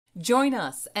Join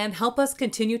us and help us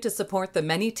continue to support the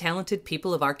many talented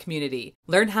people of our community.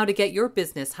 Learn how to get your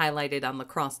business highlighted on La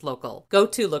Crosse Local. Go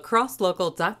to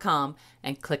lacrosselocal.com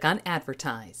and click on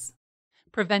Advertise.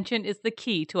 Prevention is the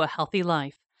key to a healthy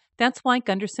life. That's why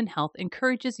Gunderson Health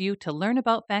encourages you to learn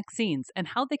about vaccines and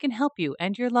how they can help you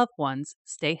and your loved ones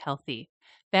stay healthy.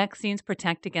 Vaccines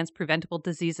protect against preventable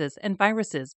diseases and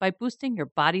viruses by boosting your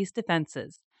body's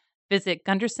defenses. Visit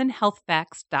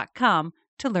GundersonHealthVax.com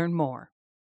to learn more.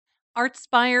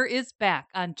 Artspire is back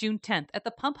on June 10th at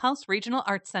the Pump House Regional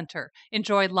Arts Center.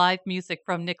 Enjoy live music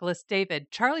from Nicholas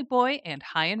David, Charlie Boy, and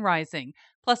High and Rising,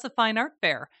 plus a fine art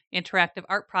fair, interactive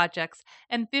art projects,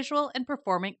 and visual and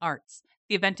performing arts.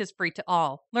 The event is free to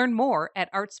all. Learn more at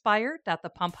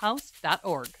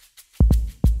artspire.thepumphouse.org.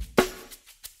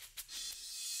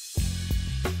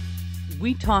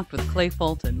 We talked with Clay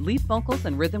Fulton, lead vocals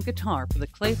and rhythm guitar for the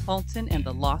Clay Fulton and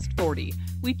the Lost 40.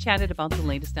 We chatted about the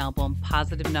latest album,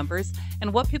 Positive Numbers,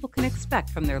 and what people can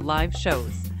expect from their live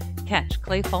shows. Catch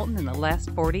Clay Fulton and the Last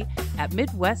 40 at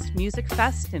Midwest Music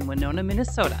Fest in Winona,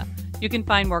 Minnesota. You can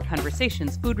find more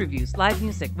conversations, food reviews, live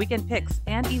music, weekend picks,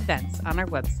 and events on our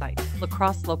website,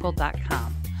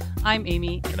 lacrosselocal.com. I'm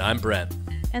Amy. And I'm Brent.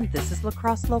 And this is La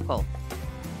Crosse Local.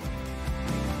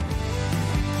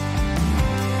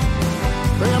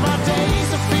 Well, my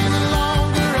days are feeling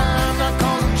longer, I'm not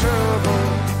causing trouble.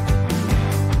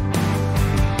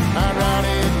 I write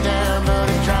it down, but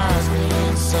it drives me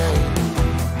insane.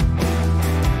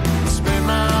 Spend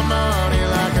my money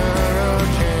like a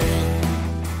hurricane.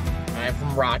 I'm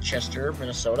from Rochester,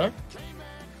 Minnesota.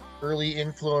 Early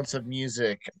influence of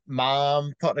music.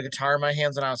 Mom put a guitar in my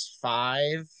hands when I was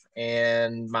 5,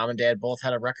 and Mom and Dad both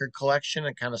had a record collection.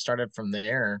 It kind of started from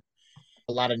there.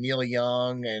 A lot of Neil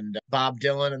Young and Bob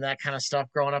Dylan and that kind of stuff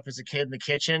growing up as a kid in the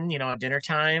kitchen, at dinner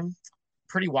time.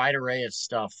 Pretty wide array of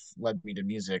stuff led me to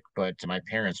music, but my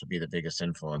parents would be the biggest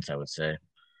influence, I would say.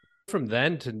 From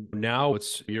then to now,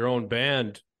 it's your own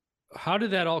band. How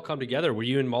did that all come together? Were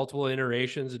you in multiple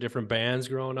iterations of different bands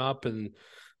growing up and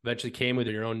eventually came with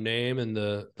your own name and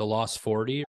the Lost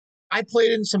 40? I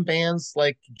played in some bands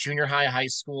like junior high, high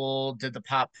school, did the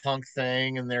pop punk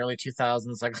thing in the early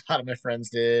 2000s, like a lot of my friends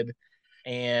did.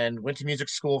 And went to music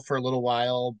school for a little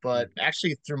while, but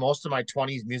actually through most of my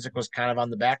 20s, music was kind of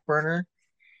on the back burner.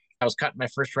 I was cutting my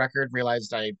first record,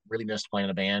 realized I really missed playing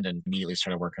in a band, and immediately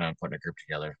started working on putting a group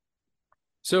together.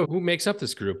 So who makes up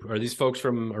this group? Are these folks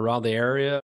from around the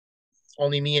area?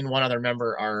 Only me and one other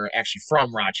member are actually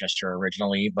from Rochester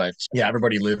originally, but yeah,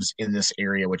 everybody lives in this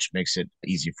area, which makes it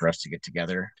easy for us to get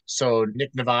together. So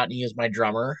Nick Novotny is my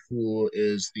drummer, who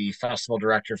is the festival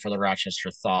director for the Rochester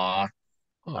Thaw.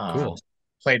 Oh, cool.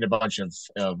 Played a bunch of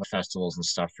festivals and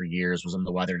stuff for years, was in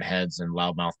the Weathered Heads and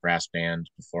Loudmouth Brass Band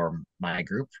before my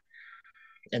group.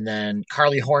 And then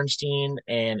Carly Hornstein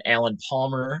and Alan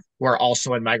Palmer, who are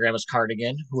also in My Grandma's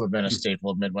Cardigan, who have been a staple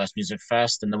of Midwest Music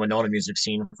Fest and the Winona music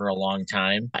scene for a long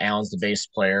time. Alan's the bass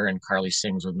player and Carly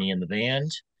sings with me in the band.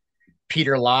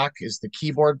 Peter Locke is the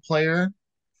keyboard player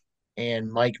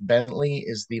and Mike Bentley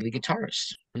is the lead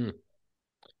guitarist.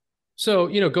 So,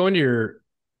 going to your,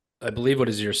 I believe what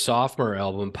is your sophomore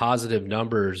album, Positive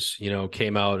Numbers,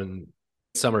 came out in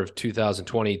summer of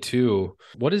 2022.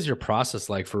 What is your process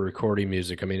like for recording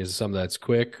music? I mean, is it something that's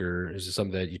quick or is it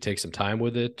something that you take some time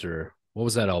with it, or what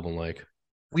was that album like?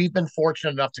 We've been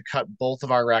fortunate enough to cut both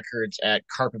of our records at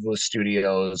Carpetwood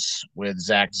Studios with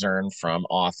Zach Zern from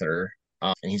Author.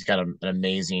 And he's got an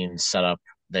amazing setup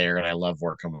there, and I love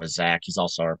working with Zach. He's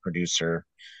also our producer.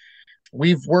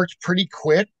 We've worked pretty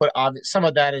quick, but some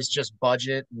of that is just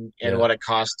budget and what it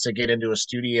costs to get into a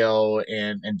studio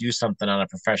and do something on a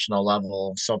professional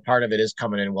level. So part of it is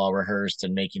coming in well rehearsed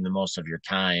and making the most of your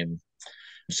time.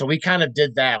 So we kind of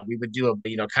did that. We would do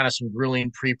kind of some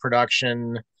grueling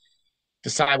pre-production,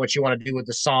 decide what you want to do with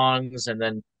the songs, and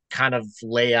then kind of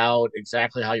lay out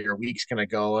exactly how your week's going to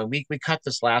go. And we cut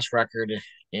this last record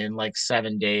in like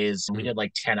 7 days. We did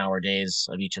like 10-hour days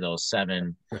of each of those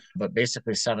 7, but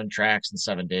basically 7 tracks in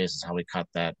 7 days is how we cut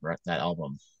that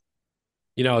album.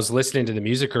 I was listening to the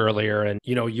music earlier and,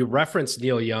 you referenced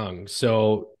Neil Young.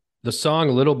 So the song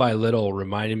Little by Little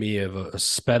reminded me of a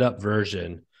sped up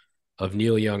version of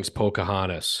Neil Young's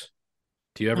Pocahontas.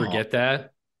 Do you ever get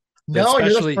that? No,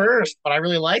 you're the first, but I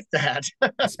really like that.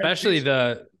 Especially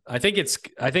I think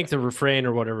the refrain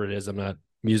or whatever it is, I'm not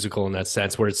musical in that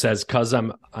sense, where it says, "'Cause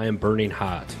I am burning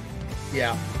hot."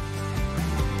 Yeah.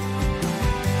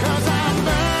 'Cause I'm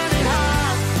burning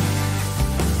hot.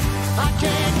 I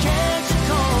can't catch a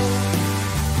cold.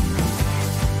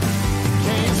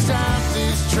 Can't stop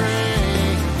this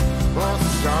train once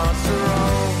it starts to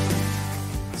roll.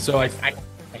 So I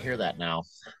hear that now.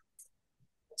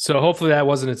 So hopefully that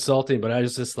wasn't insulting, but I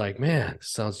was just like, man,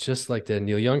 this sounds just like that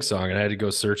Neil Young song, and I had to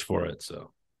go search for it.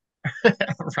 So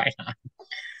Right on.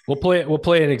 we'll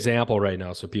play an example right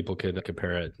now so people can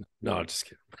compare it. No, just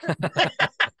kidding.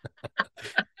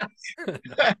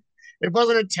 It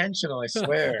wasn't intentional, I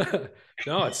swear.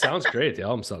 No, it sounds great. The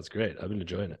album sounds great. I've been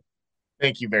enjoying it.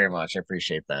 Thank you very much. I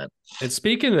appreciate that. And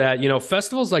speaking of that,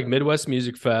 festivals like Midwest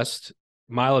Music Fest,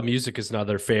 Mile of Music is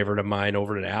another favorite of mine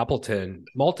over in Appleton.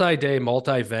 Multi-day,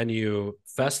 multi-venue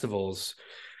festivals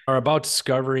are about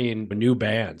discovering new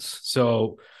bands.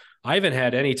 So I haven't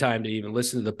had any time to even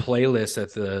listen to the playlist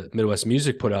that the Midwest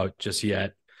Music put out just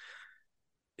yet.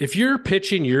 If you're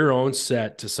pitching your own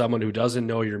set to someone who doesn't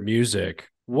know your music,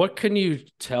 what can you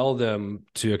tell them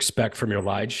to expect from your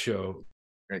live show?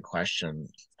 Great question.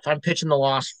 If I'm pitching the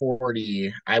Lost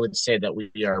 40, I would say that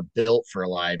we are built for a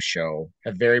live show,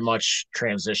 have very much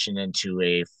transitioned into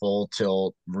a full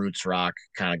tilt roots rock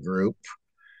kind of group.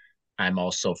 I'm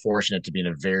also fortunate to be in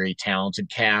a very talented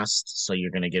cast, so you're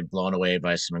going to get blown away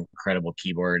by some incredible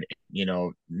keyboard.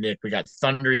 Nick, we got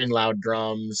thundering loud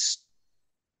drums,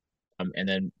 and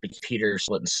then Peter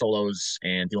splitting solos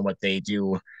and doing what they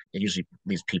do. It usually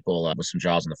leaves people with some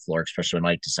jaws on the floor, especially when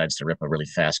Mike decides to rip a really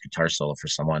fast guitar solo for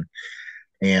someone.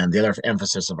 And the other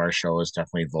emphasis of our show is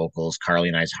definitely vocals. Carly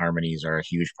and I's harmonies are a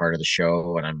huge part of the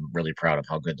show, and I'm really proud of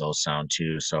how good those sound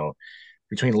too. So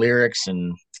between lyrics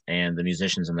and the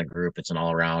musicians in the group, it's an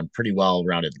all around pretty well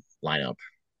rounded lineup.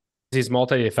 These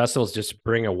multi-day festivals just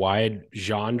bring a wide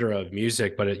genre of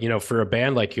music, but for a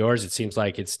band like yours, it seems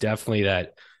like it's definitely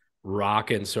that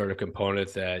rockin' sort of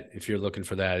component that if you're looking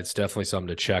for that, it's definitely something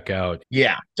to check out.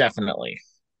 Yeah, definitely.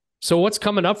 So what's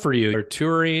coming up for you? Are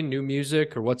touring, new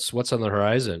music, or what's on the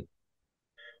horizon?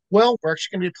 Well, we're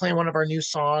actually going to be playing one of our new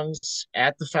songs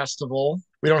at the festival.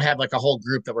 We don't have like a whole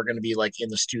group that we're going to be like in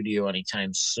the studio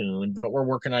anytime soon, but we're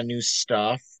working on new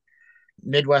stuff.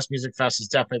 Midwest Music Fest is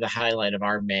definitely the highlight of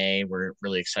our May. We're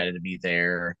really excited to be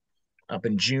there. Up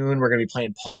in June, we're going to be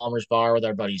playing Palmer's Bar with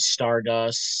our buddy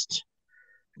Stardust.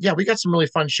 Yeah, we got some really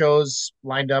fun shows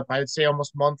lined up. I would say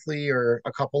almost monthly or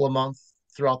a couple a month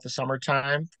throughout the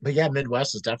summertime. But yeah,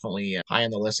 Midwest is definitely high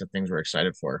on the list of things we're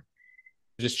excited for.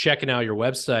 Just checking out your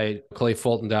website,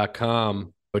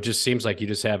 clayfulton.com. It just seems like you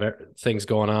just have things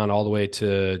going on all the way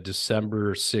to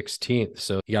December 16th.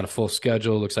 So you got a full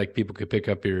schedule. Looks like people could pick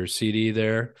up your CD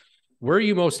there. Where are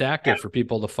you most active for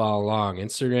people to follow along?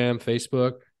 Instagram,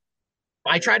 Facebook?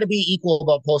 I try to be equal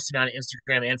about posting on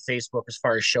Instagram and Facebook as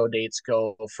far as show dates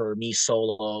go for me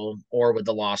solo or with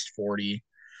the Lost 40.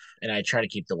 And I try to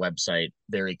keep the website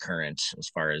very current as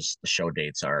far as the show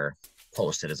dates are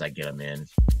posted as I get them in.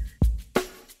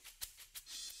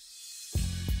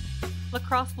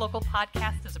 Lacrosse Local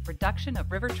Podcast is a production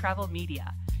of River Travel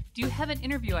Media. Do you have an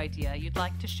interview idea you'd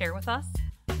like to share with us?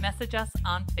 Message us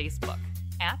on Facebook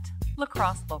at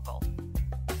Lacrosse Local.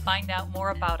 Find out more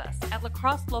about us at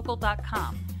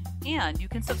lacrosselocal.com, and you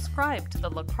can subscribe to the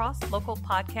Lacrosse Local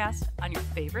Podcast on your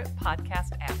favorite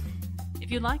podcast app.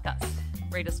 If you like us,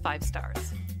 rate us 5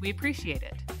 stars. We appreciate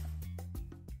it.